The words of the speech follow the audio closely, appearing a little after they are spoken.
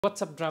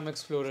What's up, Drama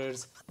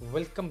Explorers?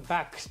 Welcome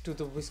back to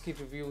the Whiskey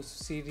Review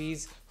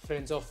series,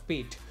 Friends of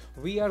Pete.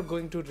 We are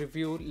going to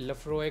review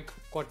Laphroaig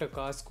Quarter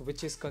Cask,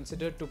 which is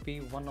considered to be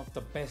one of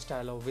the best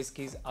style of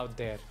whiskies out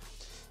there.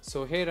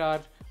 So here are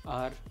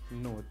our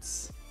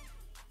notes.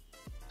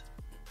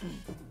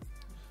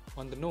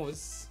 On the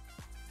nose,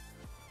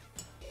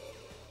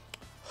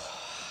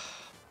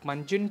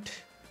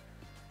 pungent.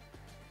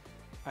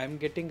 I'm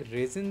getting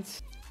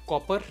raisins,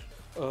 copper,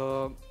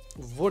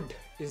 wood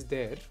is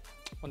there.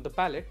 On the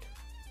palate,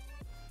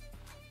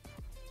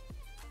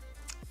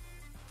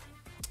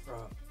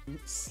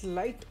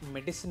 slight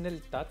medicinal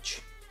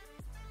touch.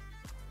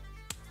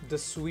 The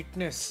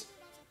sweetness,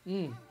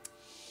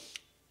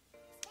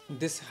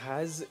 this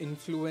has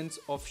influence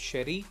of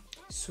sherry,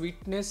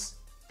 sweetness,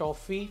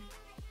 toffee.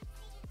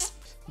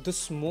 The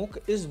smoke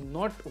is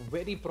not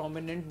very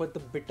prominent, but the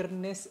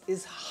bitterness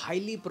is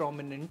highly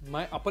prominent.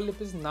 My upper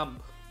lip is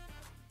numb.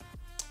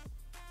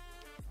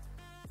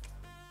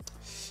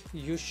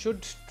 You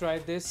should try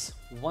this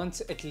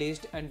once at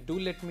least, and do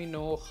let me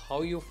know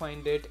how you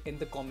find it in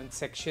the comment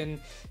section.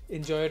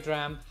 Enjoy your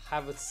dram.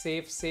 Have a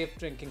safe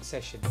drinking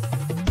session.